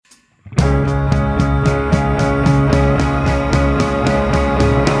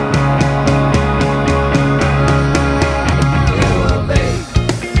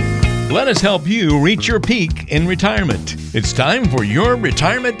Let us help you reach your peak in retirement. It's time for Your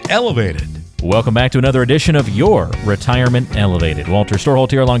Retirement Elevated. Welcome back to another edition of Your Retirement Elevated. Walter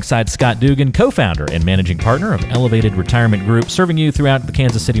Storholt here alongside Scott Dugan, co-founder and managing partner of Elevated Retirement Group, serving you throughout the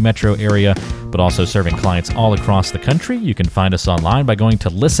Kansas City metro area, but also serving clients all across the country. You can find us online by going to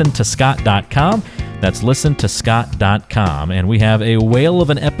listentoscott.com. That's listentoscott.com. And we have a whale of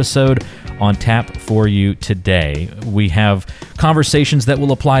an episode on tap for you today. We have conversations that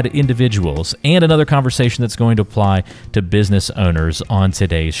will apply to individuals and another conversation that's going to apply to business owners on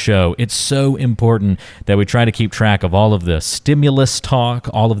today's show. It's so important that we try to keep track of all of the stimulus talk,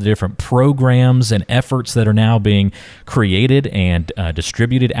 all of the different programs and efforts that are now being created and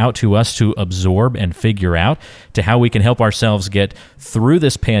distributed out to us to absorb and figure out to how we can help ourselves get through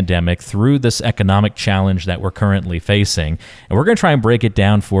this pandemic, through this economic challenge that we're currently facing. And we're going to try and break it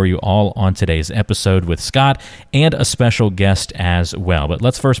down for you all on today's episode with Scott and a special guest as well. But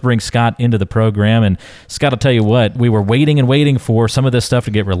let's first bring Scott into the program. And Scott, I'll tell you what, we were waiting for some of this stuff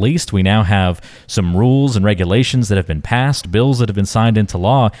to get released. We now have some rules and regulations that have been passed, bills that have been signed into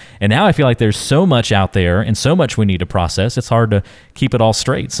law. And now I feel like there's so much out there and so much we need to process. It's hard to keep it all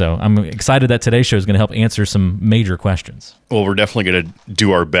straight. So I'm excited that today's show is going to help answer some major questions. Well, we're definitely going to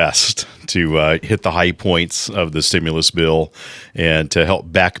do our best to hit the high points of the stimulus bill. And to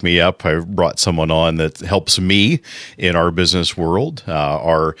help back me up, I brought someone on that helps me in our business world.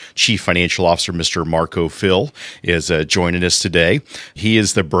 Our Chief Financial Officer, Mr. Marco Phil, is joining us today. He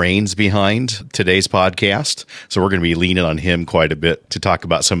is the brains behind today's podcast. So we're going to be leaning on him quite a bit to talk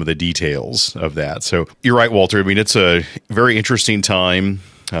about some of the details of that. So you're right, Walter. I mean, it's a very interesting time.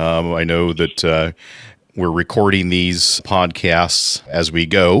 I know that we're recording these podcasts as we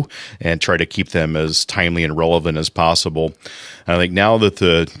go and try to keep them as timely and relevant as possible. I think now that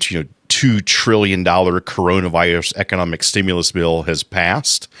the $2 trillion coronavirus economic stimulus bill has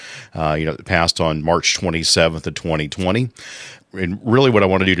passed, it passed on March 27th of 2020. And really what I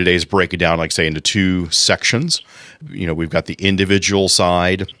want to do today is break it down, like say, into two sections. We've got the individual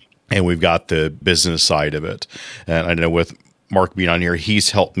side and we've got the business side of it. And I know with Mark being on here,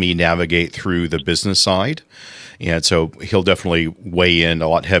 he's helped me navigate through the business side. And so he'll definitely weigh in a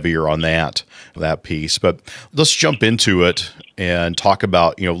lot heavier on that piece. But let's jump into it and talk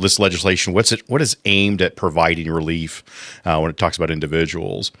about, this legislation. What is aimed at providing relief when it talks about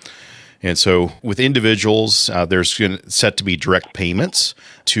individuals? And so with individuals, there's set to be direct payments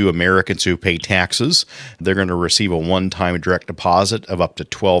to Americans who pay taxes. They're going to receive a one-time direct deposit of up to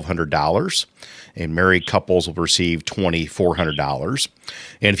 $1,200. And married couples will receive $2,400.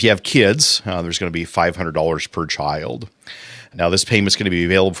 And if you have kids, there's going to be $500 per child. Now, this payment is going to be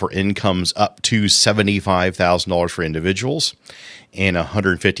available for incomes up to $75,000 for individuals and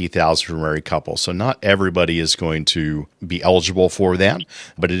 $150,000 for married couples. So not everybody is going to be eligible for that,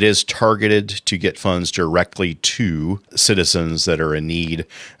 but it is targeted to get funds directly to citizens that are in need,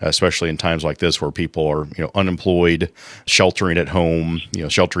 especially in times like this where people are, unemployed, sheltering at home,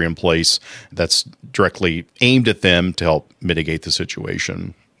 sheltering in place. That's directly aimed at them to help mitigate the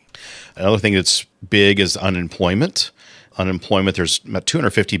situation. Another thing that's big is unemployment. Unemployment, there's about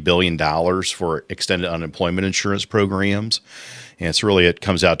 $250 billion for extended unemployment insurance programs. And it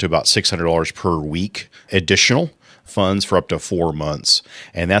comes out to about $600 per week additional funds for up to 4 months.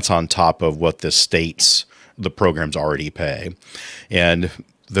 And that's on top of what the programs already pay. And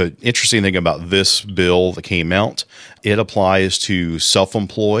the interesting thing about this bill that came out, it applies to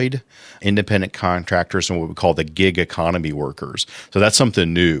self-employed, independent contractors, and what we call the gig economy workers. So that's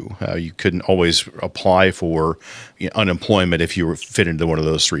something new. You couldn't always apply for unemployment if you fit into one of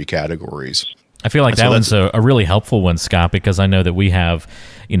those three categories. I feel like that one's a really helpful one, Scott, because I know that we have,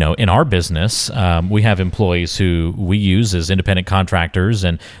 in our business, we have employees who we use as independent contractors,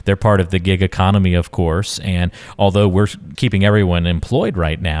 and they're part of the gig economy, of course. And although we're keeping everyone employed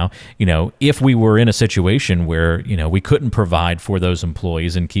right now, if we were in a situation where, we couldn't provide for those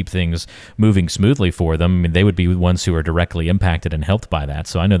employees and keep things moving smoothly for them, they would be the ones who are directly impacted and helped by that.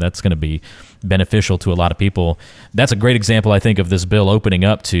 So I know that's going to be beneficial to a lot of people. That's a great example, I think, of this bill opening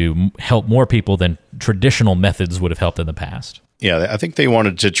up to help more people than traditional methods would have helped in the past. Yeah, I think they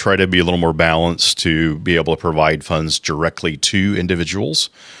wanted to try to be a little more balanced to be able to provide funds directly to individuals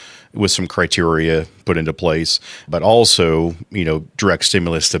with some criteria put into place, but also, direct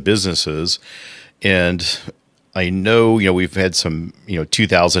stimulus to businesses. And I know, we've had some,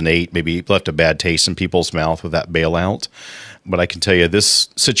 2008 maybe left a bad taste in people's mouth with that bailout. But I can tell you this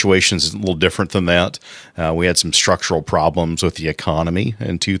situation is a little different than that. We had some structural problems with the economy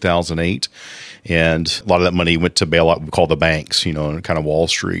in 2008. And a lot of that money went to bail out what we call the banks, and kind of Wall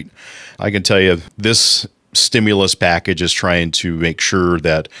Street. I can tell you this stimulus package is trying to make sure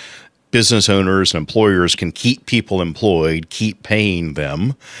that business owners and employers can keep people employed, keep paying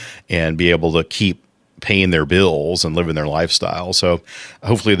them, and be able to keep paying their bills and living their lifestyle. So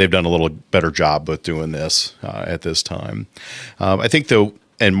hopefully they've done a little better job with doing this at this time. I think, though,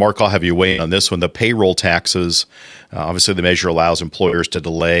 and Mark, I'll have you weigh in on this one, the payroll taxes, obviously the measure allows employers to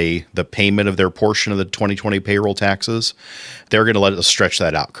delay the payment of their portion of the 2020 payroll taxes. They're going to let us stretch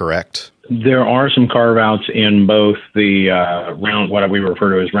that out, correct? There are some carve-outs in both the round, what we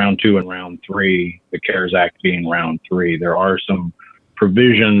refer to as round 2 and round 3, the CARES Act being round 3. There are some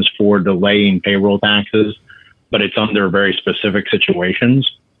provisions for delaying payroll taxes, but it's under very specific situations.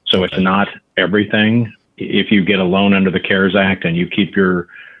 So it's not everything. If you get a loan under the CARES Act and you keep your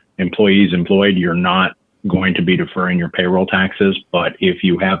employees employed, you're not going to be deferring your payroll taxes. But if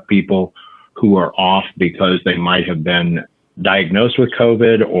you have people who are off because they might have been diagnosed with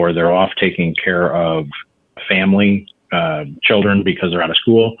COVID, or they're off taking care of family, children because they're out of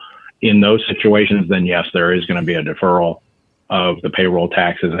school, in those situations, then yes, there is going to be a deferral of the payroll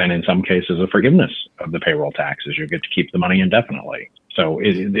taxes, and in some cases, a forgiveness of the payroll taxes. You get to keep the money indefinitely. So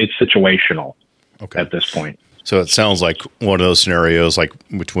it's situational at this point. So it sounds like one of those scenarios, like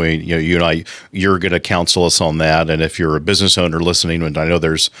between you and I, you're going to counsel us on that. And if you're a business owner listening, and I know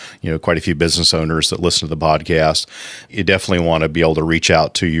there's quite a few business owners that listen to the podcast, you definitely want to be able to reach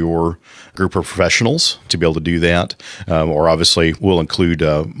out to your group of professionals to be able to do that. Or obviously, we'll include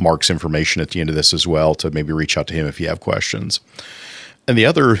Mark's information at the end of this as well to maybe reach out to him if you have questions. And the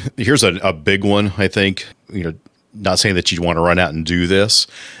other, here's a big one, I think. Not saying that you'd want to run out and do this,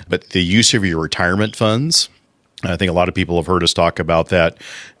 but the use of your retirement funds. I think a lot of people have heard us talk about that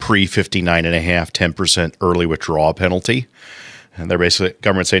pre-59.5, 10% early withdrawal penalty. And they're basically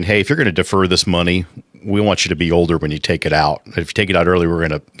government saying, hey, if you're going to defer this money, we want you to be older when you take it out. If you take it out early, we're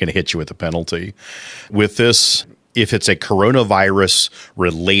going to hit you with a penalty. With this, if it's a coronavirus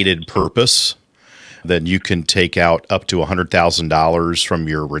related purpose, then you can take out up to $100,000 from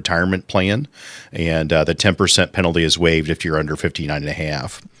your retirement plan, and the 10% penalty is waived if you're under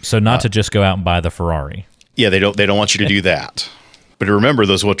 59.5. So not to just go out and buy the Ferrari. Yeah, they don't want you to do that. But remember,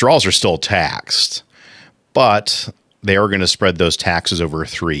 those withdrawals are still taxed, but they are going to spread those taxes over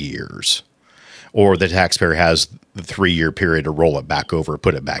 3 years, or the taxpayer has the 3-year period to roll it back over,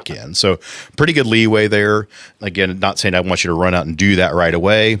 put it back in. So pretty good leeway there. Again, not saying I want you to run out and do that right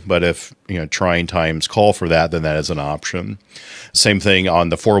away, but if trying times call for that, then that is an option. Same thing on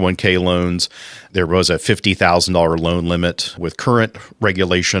the 401k loans. There was a $50,000 loan limit with current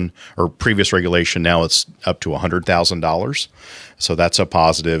regulation or previous regulation. Now it's up to $100,000. So that's a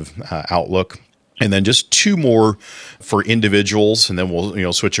positive outlook. And then just 2 more for individuals, and then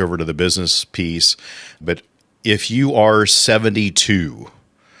we'll switch over to the business piece. But if you are 72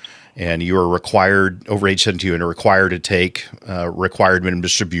 and you are required, over age 72, and are required to take required minimum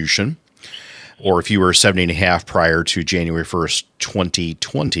distribution, or if you were 70 and a half prior to January 1st,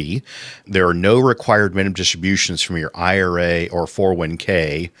 2020, there are no required minimum distributions from your IRA or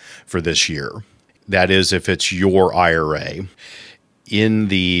 401k for this year. That is if it's your IRA. In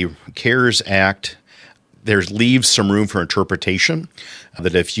the CARES Act, there leaves some room for interpretation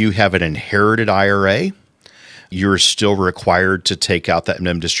that if you have an inherited IRA, you're still required to take out that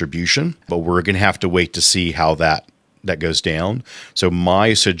minimum distribution, but we're going to have to wait to see how that goes down. So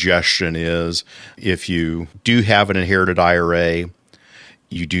my suggestion is if you do have an inherited IRA,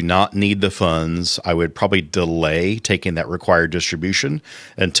 you do not need the funds. I would probably delay taking that required distribution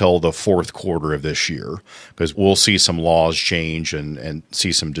until the 4th quarter of this year, because we'll see some laws change and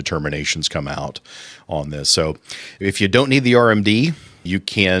see some determinations come out on this. So if you don't need the RMD, you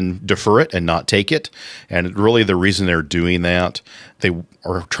can defer it and not take it. And really the reason they're doing that, they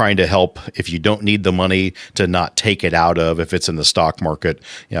are trying to help if you don't need the money to not take it out of, if it's in the stock market,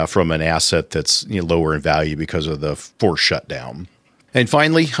 from an asset that's lower in value because of the forced shutdown. And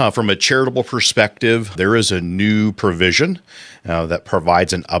finally, from a charitable perspective, there is a new provision that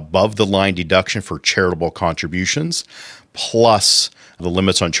provides an above-the-line deduction for charitable contributions, plus the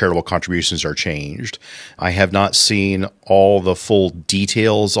limits on charitable contributions are changed. I have not seen all the full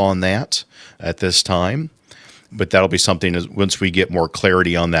details on that at this time, but that'll be something once we get more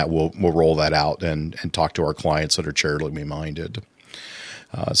clarity on that, we'll roll that out and talk to our clients that are charitably minded.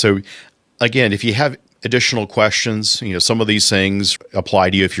 So again, if you have additional questions, some of these things apply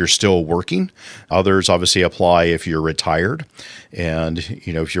to you if you're still working. Others obviously apply if you're retired. And,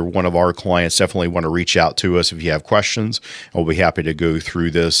 if you're one of our clients, definitely want to reach out to us if you have questions. We'll be happy to go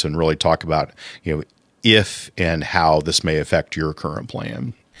through this and really talk about, if and how this may affect your current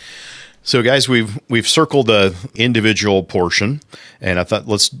plan. So guys, we've circled the individual portion, and I thought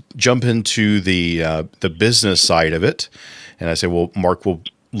let's jump into the business side of it. And I say, well, Mark, we'll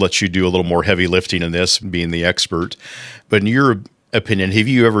let you do a little more heavy lifting in this, being the expert. But in your opinion, have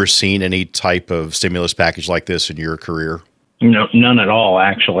you ever seen any type of stimulus package like this in your career? No, none at all,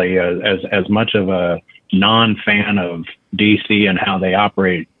 actually. As much of a non-fan of DC and how they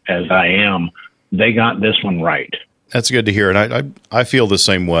operate as I am, they got this one right. That's good to hear. And I feel the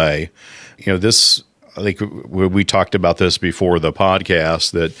same way. This, I think we talked about this before the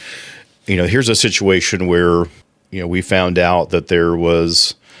podcast, that, here's a situation where, we found out that there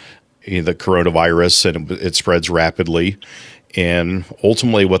was the coronavirus and it spreads rapidly. And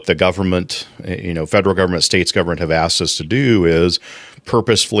ultimately what the government, federal government, states government have asked us to do is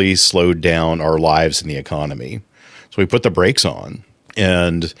purposefully slow down our lives in the economy. So we put the brakes on.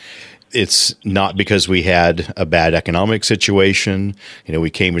 And it's not because we had a bad economic situation. We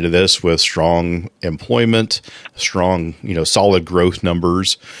came into this with strong employment, strong, solid growth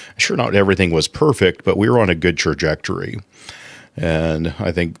numbers. Sure, not everything was perfect, but we were on a good trajectory. And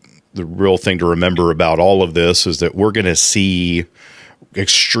I think the real thing to remember about all of this is that we're going to see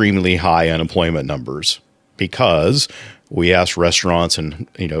extremely high unemployment numbers because we asked restaurants and,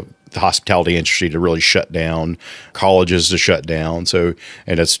 the hospitality industry to really shut down, colleges to shut down. So,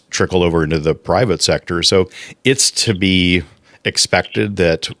 and it's trickled over into the private sector. So it's to be expected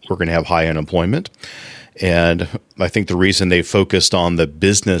that we're going to have high unemployment. And I think the reason they focused on the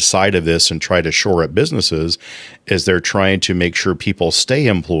business side of this and try to shore up businesses is they're trying to make sure people stay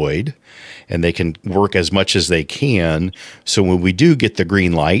employed and they can work as much as they can. So when we do get the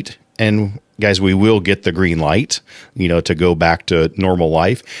green light, and guys, we will get the green light, to go back to normal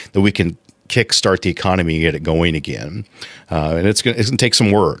life, that we can kickstart the economy and get it going again. And it's going to take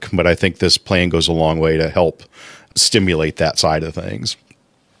some work, but I think this plan goes a long way to help stimulate that side of things.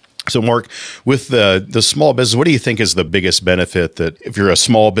 So, Mark, with the small business, what do you think is the biggest benefit that if you're a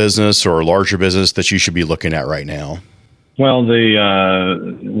small business or a larger business that you should be looking at right now? Well,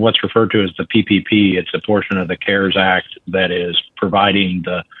 what's referred to as the PPP, it's a portion of the CARES Act that is providing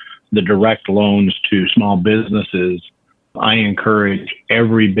the direct loans to small businesses. I encourage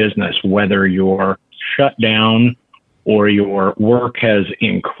every business, whether you're shut down or your work has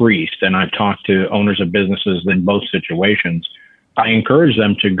increased, and I've talked to owners of businesses in both situations, I encourage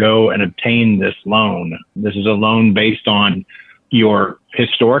them to go and obtain this loan. This is a loan based on your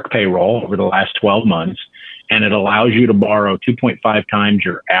historic payroll over the last 12 months, and it allows you to borrow 2.5 times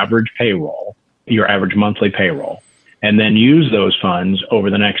your average payroll, your average monthly payroll, and then use those funds over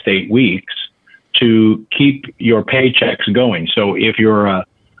the next 8 weeks to keep your paychecks going. So if you're a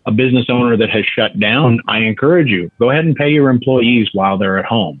business owner that has shut down, I encourage you, go ahead and pay your employees while they're at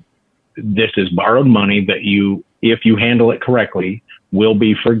home. This is borrowed money that you, if you handle it correctly, will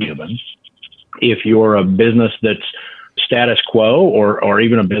be forgiven. If you're a business that's status quo or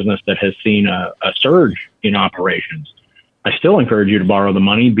even a business that has seen a surge in operations, I still encourage you to borrow the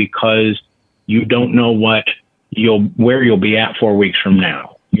money because you don't know where you'll be at 4 weeks from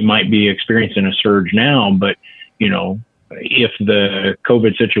now. You might be experiencing a surge now, but if the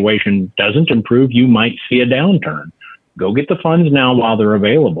COVID situation doesn't improve, you might see a downturn. Go get the funds now while they're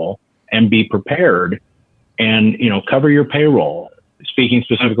available and be prepared and, cover your payroll. Speaking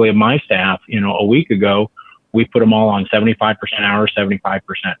specifically of my staff, a week ago, we put them all on 75% hours, 75%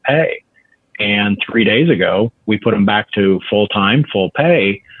 pay. And 3 days ago, we put them back to full-time, full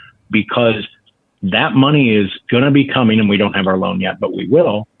pay, because that money is going to be coming, and we don't have our loan yet, but we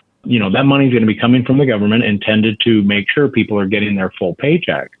will. That money is going to be coming from the government intended to make sure people are getting their full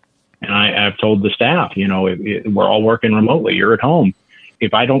paycheck. And I've told the staff, we're all working remotely. You're at home.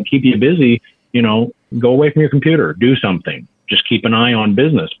 If I don't keep you busy, go away from your computer, do something. Just keep an eye on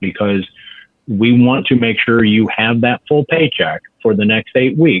business because we want to make sure you have that full paycheck for the next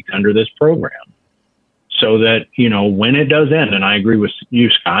 8 weeks under this program. So that, when it does end, and I agree with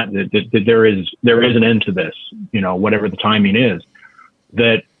you, Scott, that there is an end to this, whatever the timing is,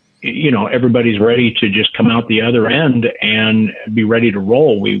 that, everybody's ready to just come out the other end and be ready to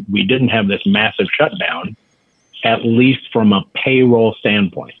roll. We didn't have this massive shutdown, at least from a payroll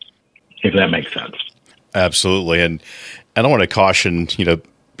standpoint, if that makes sense. Absolutely. And I want to caution,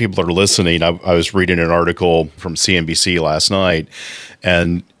 people that are listening. I was reading an article from CNBC last night,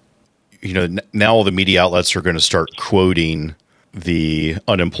 and now all the media outlets are going to start quoting the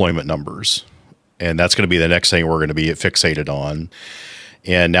unemployment numbers. And that's going to be the next thing we're going to be fixated on.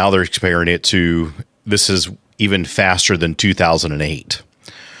 And now they're comparing it to, this is even faster than 2008.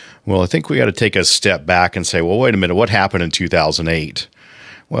 Well, I think we got to take a step back and say, well, wait a minute, what happened in 2008?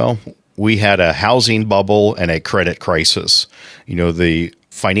 Well, we had a housing bubble and a credit crisis. The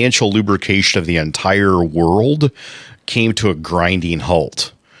financial lubrication of the entire world came to a grinding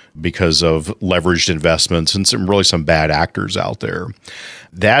halt. because of leveraged investments and some bad actors out there.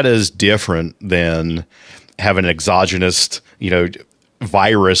 That is different than having an exogenous,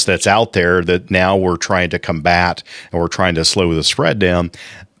 virus that's out there that now we're trying to combat and we're trying to slow the spread down.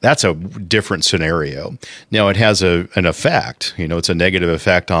 That's a different scenario. Now, it has an effect. It's a negative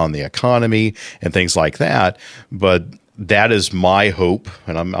effect on the economy and things like that. But that is my hope,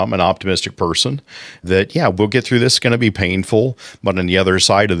 and I'm an optimistic person, that, we'll get through this. It's going to be painful. But on the other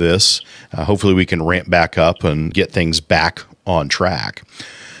side of this, hopefully we can ramp back up and get things back on track.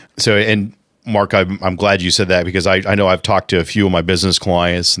 So, and Mark, I'm glad you said that, because I know I've talked to a few of my business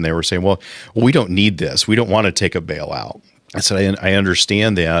clients, and they were saying, well, we don't need this. We don't want to take a bailout. I said, I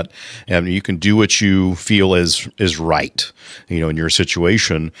understand that, and you can do what you feel is right, in your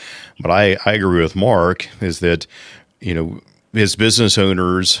situation. But I agree with Mark, is that, as business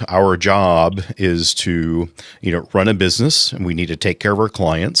owners, our job is to, run a business, and we need to take care of our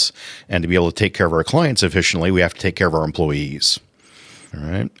clients. And to be able to take care of our clients efficiently, we have to take care of our employees. All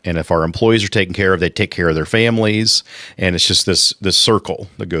right. And if our employees are taken care of, they take care of their families. And it's just this circle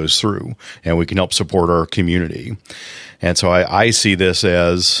that goes through, and we can help support our community. And so I see this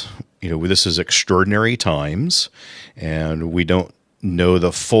as, this is extraordinary times, and we don't know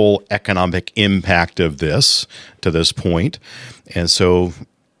the full economic impact of this to this point. And so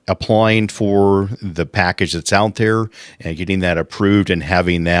applying for the package that's out there and getting that approved and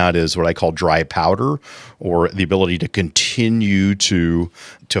having that as what I call dry powder, or the ability to continue to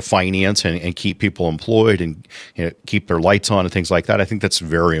finance and keep people employed and keep their lights on and things like that, I think that's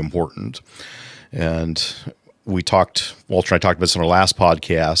very important. And Walter and I talked about this on our last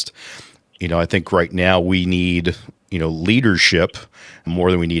podcast. I think right now we need, leadership more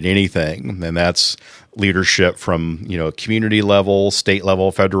than we need anything. And that's leadership from, community level, state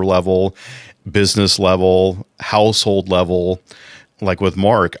level, federal level, business level, household level. Like with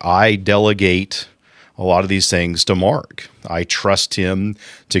Mark, I delegate a lot of these things to Mark. I trust him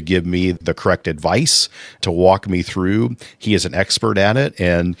to give me the correct advice, to walk me through. He is an expert at it,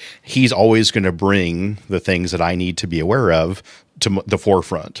 and he's always going to bring the things that I need to be aware of to the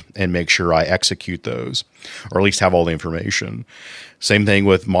forefront and make sure I execute those, or at least have all the information. Same thing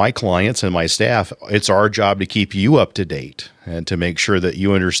with my clients and my staff. It's our job to keep you up to date and to make sure that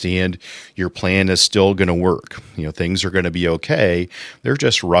you understand your plan is still going to work. Things are going to be okay. They're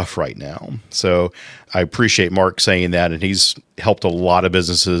just rough right now. So I appreciate Mark saying that, and he's helped a lot of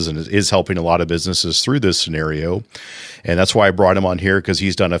businesses and is helping a lot of businesses through this scenario. And that's why I brought him on here, because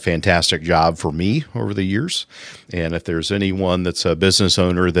he's done a fantastic job for me over the years. And if there's anyone that's a business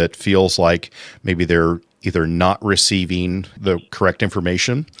owner that feels like maybe they're either not receiving the correct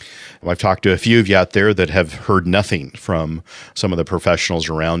information. I've talked to a few of you out there that have heard nothing from some of the professionals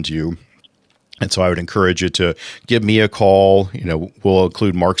around you. And so I would encourage you to give me a call. We'll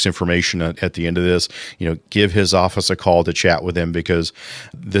include Mark's information at the end of this. Give his office a call to chat with him, because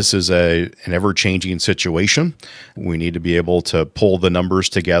this is an ever-changing situation. We need to be able to pull the numbers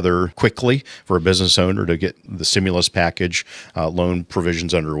together quickly for a business owner to get the stimulus package loan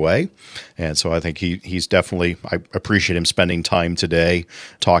provisions underway. And so I think he's definitely, I appreciate him spending time today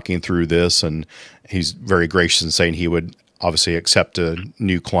talking through this. And he's very gracious in saying he would obviously accept a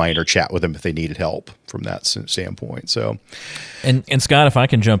new client or chat with them if they needed help from that standpoint. So, and Scott, if I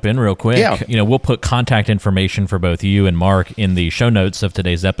can jump in real quick, we'll put contact information for both you and Mark in the show notes of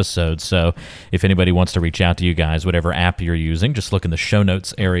today's episode. So if anybody wants to reach out to you guys, whatever app you're using, just look in the show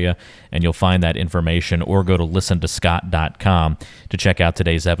notes area and you'll find that information, or go to listentoscott.com to check out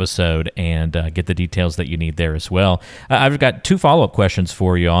today's episode and get the details that you need there as well. I've got two follow-up questions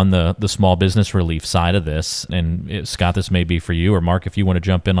for you on the small business relief side of this. And Scott, this may be for you, or Mark, if you want to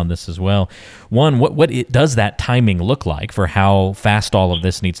jump in on this as well. One, what does that timing look like for how fast all of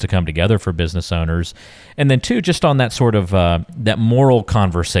this needs to come together for business owners? And then two, just on that sort of that moral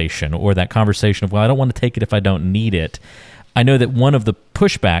conversation, or that conversation of, well, I don't want to take it if I don't need it. I know that one of the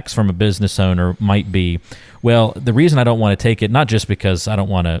pushbacks from a business owner might be, well, the reason I don't want to take it, not just because I don't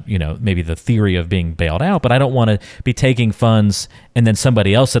want to, maybe the theory of being bailed out, but I don't want to be taking funds and then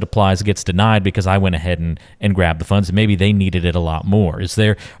somebody else that applies gets denied because I went ahead and grabbed the funds, and maybe they needed it a lot more.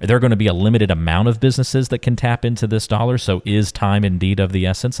 Are there going to be a limited amount of businesses that can tap into this dollar? So is time indeed of the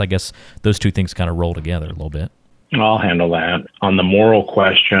essence? I guess those two things kind of roll together a little bit. I'll handle that. On the moral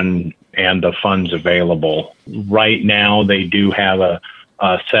question and the funds available, right now they do have a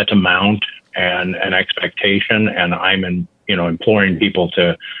set amount and an expectation, and I'm imploring people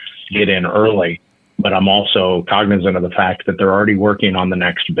to get in early. But I'm also cognizant of the fact that they're already working on the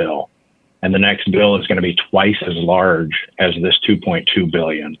next bill, and the next bill is going to be twice as large as this 2.2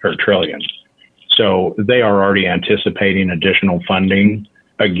 billion or trillion. So they are already anticipating additional funding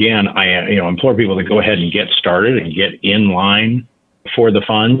again, I implore people to go ahead and get started and get in line for the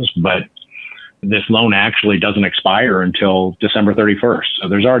funds, but this loan actually doesn't expire until December 31st. So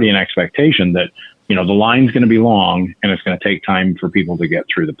there's already an expectation that, the line's going to be long and it's going to take time for people to get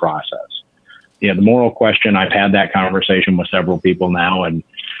through the process. The moral question, I've had that conversation with several people now, and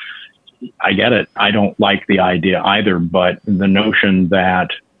I get it. I don't like the idea either, but the notion that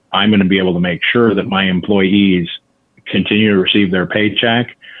I'm going to be able to make sure that my employees continue to receive their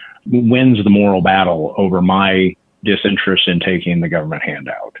paycheck wins the moral battle over my disinterest in taking the government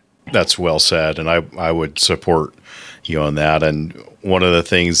handout. That's well said, and I would support you on that. And one of the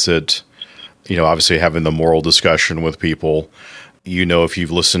things that, obviously having the moral discussion with people, if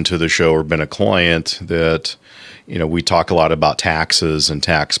you've listened to the show or been a client, that, we talk a lot about taxes and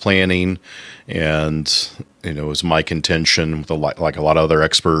tax planning. And, it was my contention with like a lot of other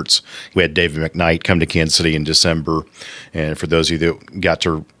experts. We had David McKnight come to Kansas City in December. And for those of you that got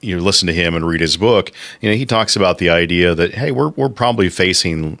to listen to him and read his book, he talks about the idea that, hey, we're probably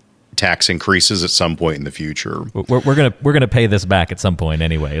facing tax increases at some point in the future. We're gonna pay this back at some point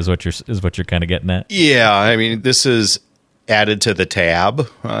anyway. Is what you're kind of getting at? Yeah, I mean, this is added to the tab.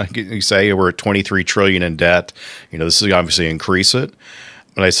 You say we're at $23 trillion in debt. This is obviously increase it.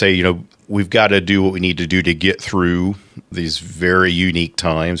 But I say, we've got to do what we need to do to get through these very unique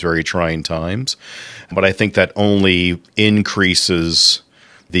times, very trying times. But I think that only increases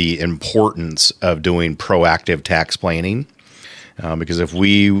the importance of doing proactive tax planning. Because if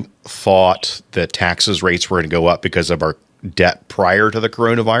we thought that taxes rates were going to go up because of our debt prior to the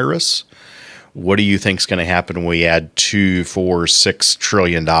coronavirus, what do you think is going to happen when we add $2, $4, $6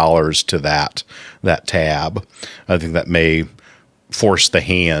 trillion to that tab? I think that may force the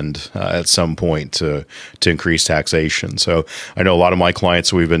hand at some point to increase taxation. So I know a lot of my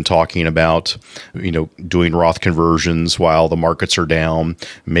clients, we've been talking about, doing Roth conversions while the markets are down,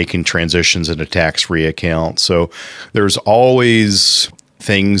 making transitions into tax-free accounts. So there's always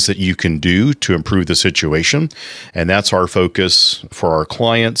things that you can do to improve the situation. And that's our focus for our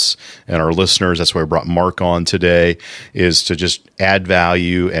clients and our listeners. That's why I brought Mark on today, is to just add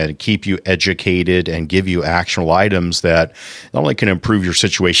value and keep you educated and give you actionable items that not only can improve your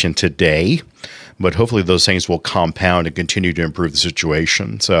situation today, but hopefully those things will compound and continue to improve the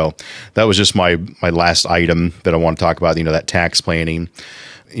situation. So that was just my last item that I want to talk about, that tax planning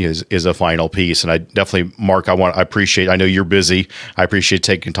is a final piece. And I definitely, Mark, I appreciate, I know you're busy. I appreciate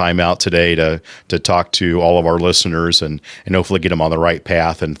taking time out today to talk to all of our listeners and hopefully get them on the right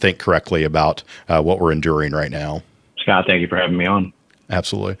path and think correctly about what we're enduring right now. Scott, thank you for having me on.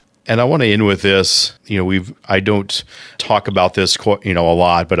 Absolutely. And I want to end with this. I don't talk about this, a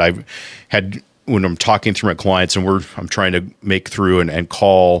lot, but I've had, when I'm talking through my clients and I'm trying to make through and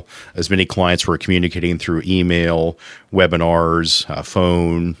call as many clients, we're communicating through email, webinars,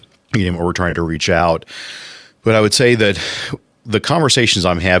 phone, we're trying to reach out. But I would say that the conversations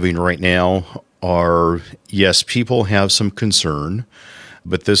I'm having right now are, yes, people have some concern,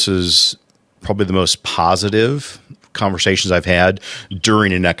 but this is probably the most positive conversations I've had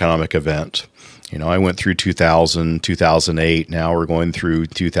during an economic event. I went through 2000, 2008. Now we're going through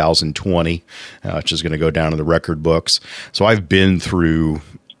 2020, which is going to go down in the record books. So I've been through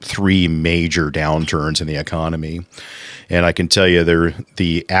 3 major downturns in the economy. And I can tell you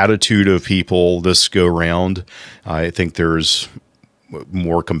the attitude of people this go round, I think there's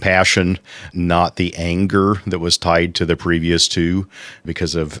more compassion, not the anger that was tied to the previous 2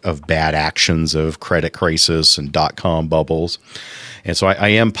 because of bad actions of credit crisis and dot-com bubbles. And so I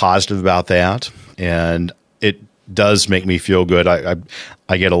am positive about that. And it does make me feel good.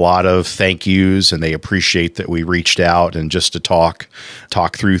 I get a lot of thank yous, and they appreciate that we reached out and just to talk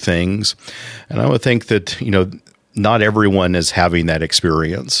through things. And I would think that, not everyone is having that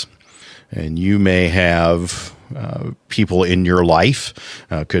experience. And you may have people in your life,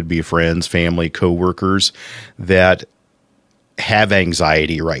 could be friends, family, coworkers, that have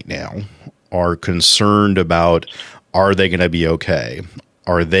anxiety right now, are concerned about, are they going to be okay?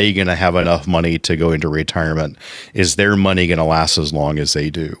 Are they going to have enough money to go into retirement? Is their money going to last as long as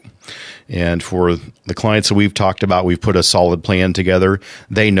they do? And for the clients that we've talked about, we've put a solid plan together.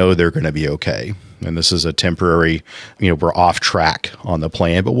 They know they're going to be okay. And this is a temporary, we're off track on the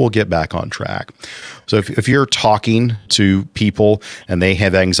plan, but we'll get back on track. So if you're talking to people and they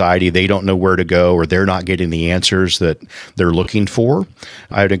have anxiety, they don't know where to go, or they're not getting the answers that they're looking for,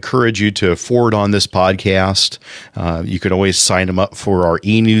 I would encourage you to forward on this podcast. You can always sign them up for our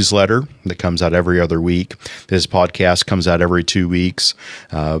e-newsletter that comes out every other week. This podcast comes out every 2 weeks.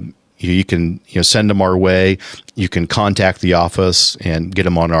 You can send them our way. You can contact the office and get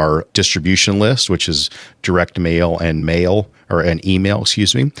them on our distribution list, which is direct mail and mail or an email,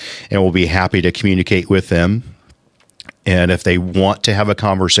 and we'll be happy to communicate with them. And if they want to have a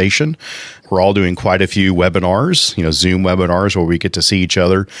conversation, we're all doing quite a few webinars, Zoom webinars where we get to see each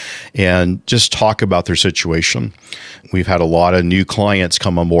other and just talk about their situation. We've had a lot of new clients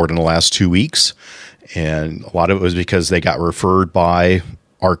come on board in the last 2 weeks, and a lot of it was because they got referred by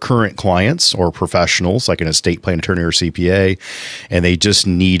our current clients or professionals like an estate plan attorney or CPA, and they just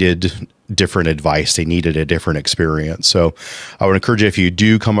needed different advice. They needed a different experience. So I would encourage you, if you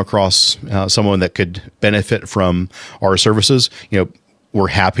do come across someone that could benefit from our services, we're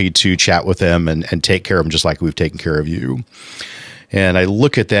happy to chat with them and take care of them just like we've taken care of you. And I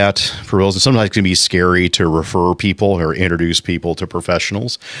look at that for real, and sometimes it can be scary to refer people or introduce people to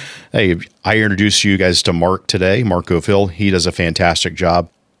professionals. Hey, I introduced you guys to Mark today, Mark Gofill. He does a fantastic job.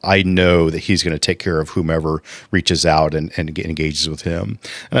 I know that he's going to take care of whomever reaches out and engages with him.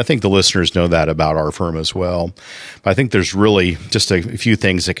 And I think the listeners know that about our firm as well. But I think there's really just a few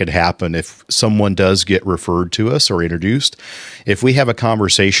things that could happen if someone does get referred to us or introduced. If we have a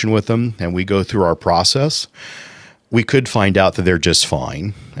conversation with them and we go through our process, we could find out that they're just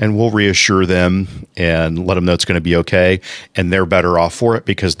fine, and we'll reassure them and let them know it's going to be okay. And they're better off for it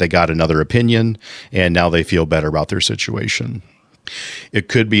because they got another opinion and now they feel better about their situation. It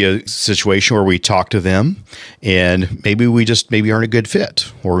could be a situation where we talk to them and maybe we aren't a good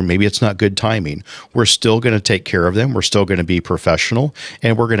fit, or maybe it's not good timing. We're still going to take care of them. We're still going to be professional,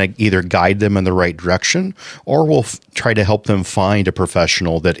 and we're going to either guide them in the right direction, or we'll try to help them find a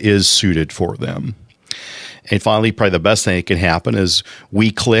professional that is suited for them. And finally, probably the best thing that can happen is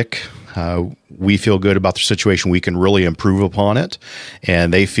we click. We feel good about their situation. We can really improve upon it,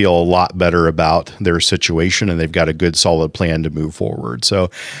 and they feel a lot better about their situation, and they've got a good, solid plan to move forward. So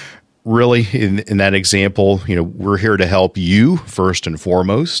really, in that example, we're here to help you first and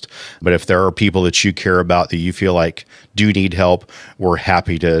foremost. But if there are people that you care about that you feel like do need help, we're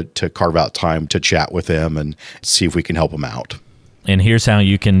happy to carve out time to chat with them and see if we can help them out. And here's how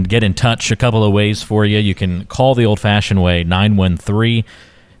you can get in touch. A couple of ways for you. You can call the old-fashioned way,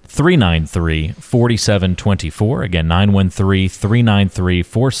 913-393-4724. Again,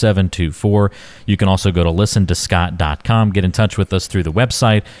 913-393-4724. You can also go to listentoscott.com. Get in touch with us through the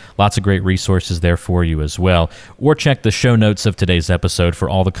website. Lots of great resources there for you as well. Or check the show notes of today's episode for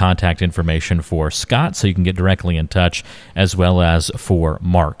all the contact information for Scott, so you can get directly in touch, as well as for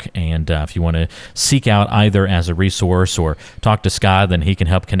Mark. And if you want to seek out either as a resource or talk to Scott, then he can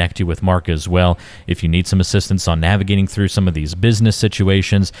help connect you with Mark as well. If you need some assistance on navigating through some of these business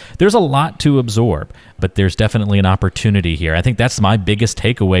situations, there's a lot to absorb, but there's definitely an opportunity here. I think that's my biggest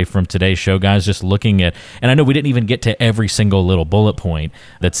takeaway from today's show, guys, just looking at, and I know we didn't even get to every single little bullet point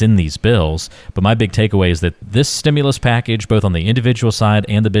that's in these bills, but my big takeaway is that this stimulus package, both on the individual side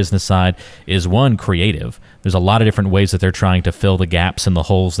and the business side, is one, creative. There's a lot of different ways that they're trying to fill the gaps and the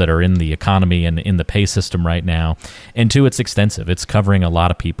holes that are in the economy and in the pay system right now. And two, it's extensive. It's covering a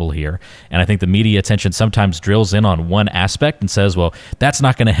lot of people here. And I think the media attention sometimes drills in on one aspect and says, well, that's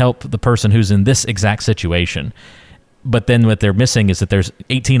not going to help the person who's in this exact situation. But then what they're missing is that there's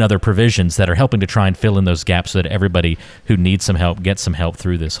 18 other provisions that are helping to try and fill in those gaps so that everybody who needs some help gets some help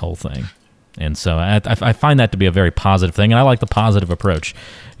through this whole thing. And so I find that to be a very positive thing, and I like the positive approach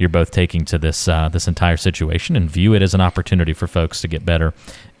you're both taking to this this entire situation, and view it as an opportunity for folks to get better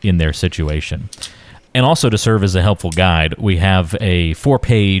in their situation. And also, to serve as a helpful guide, we have a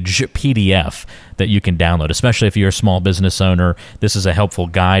 4-page PDF that you can download, especially if you're a small business owner. This is a helpful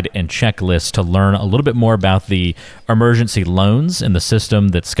guide and checklist to learn a little bit more about the emergency loans and the system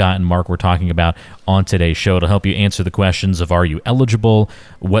that Scott and Mark were talking about on today's show. It'll help you answer the questions of, are you eligible,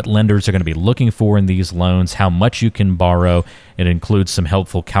 what lenders are going to be looking for in these loans, how much you can borrow. It includes some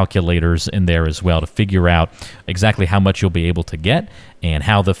helpful calculators in there as well to figure out exactly how much you'll be able to get and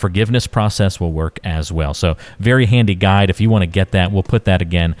how the forgiveness process will work as well. So very handy guide. If you want to get that, we'll put that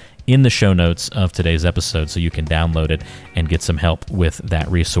again in the show notes of today's episode so you can download it and get some help with that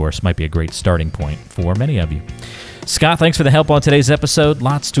resource. Might be a great starting point for many of you. Scott, thanks for the help on today's episode.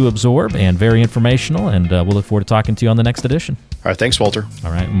 Lots to absorb and very informational, and we'll look forward to talking to you on the next edition. All right. Thanks, Walter.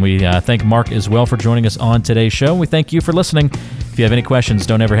 All right. And we thank Mark as well for joining us on today's show. We thank you for listening. If you have any questions,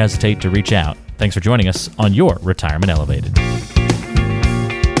 don't ever hesitate to reach out. Thanks for joining us on Your Retirement Elevated.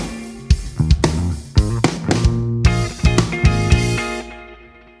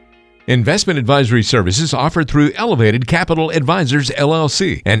 Investment advisory services offered through Elevated Capital Advisors,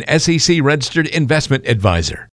 LLC, an SEC-registered investment advisor.